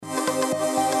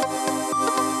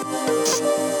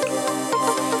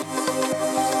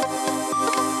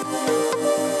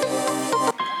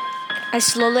I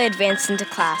slowly advanced into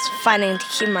class, fighting to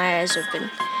keep my eyes open.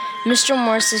 Mr.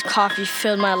 Morris's coffee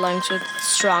filled my lungs with its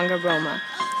strong aroma.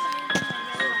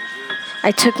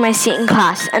 I took my seat in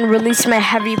class and released my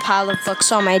heavy pile of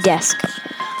books on my desk.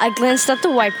 I glanced at the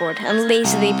whiteboard and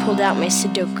lazily pulled out my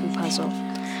Sudoku puzzle.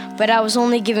 But I was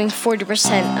only giving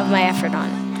 40% of my effort on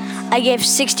it. I gave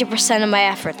 60% of my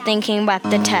effort thinking about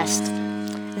the test,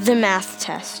 the math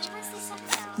test.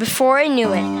 Before I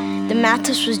knew it, the math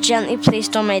test was gently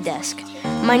placed on my desk.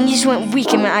 My knees went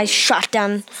weak and my eyes shot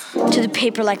down to the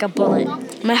paper like a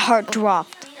bullet. My heart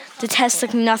dropped. The test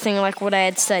looked nothing like what I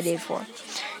had studied for.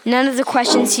 None of the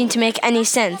questions seemed to make any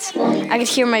sense. I could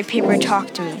hear my paper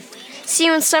talk to me. See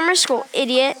you in summer school,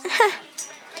 idiot.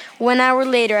 1 hour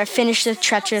later, I finished the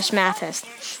treacherous math test.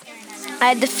 I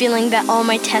had the feeling that all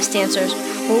my test answers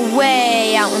were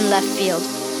way out in left field.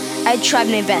 I tried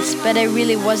my best, but I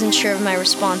really wasn't sure of my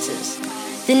responses.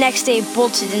 The next day, I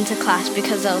bolted into class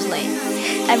because I was late.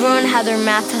 Everyone had their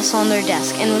math tests on their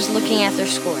desk and was looking at their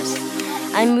scores.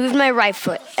 I moved my right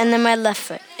foot and then my left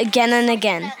foot, again and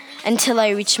again, until I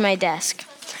reached my desk.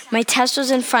 My test was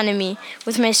in front of me,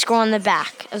 with my score on the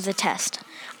back of the test.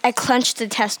 I clenched the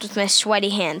test with my sweaty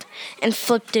hand and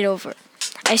flipped it over.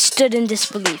 I stood in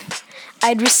disbelief. I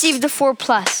had received the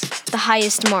 4+, the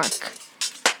highest mark.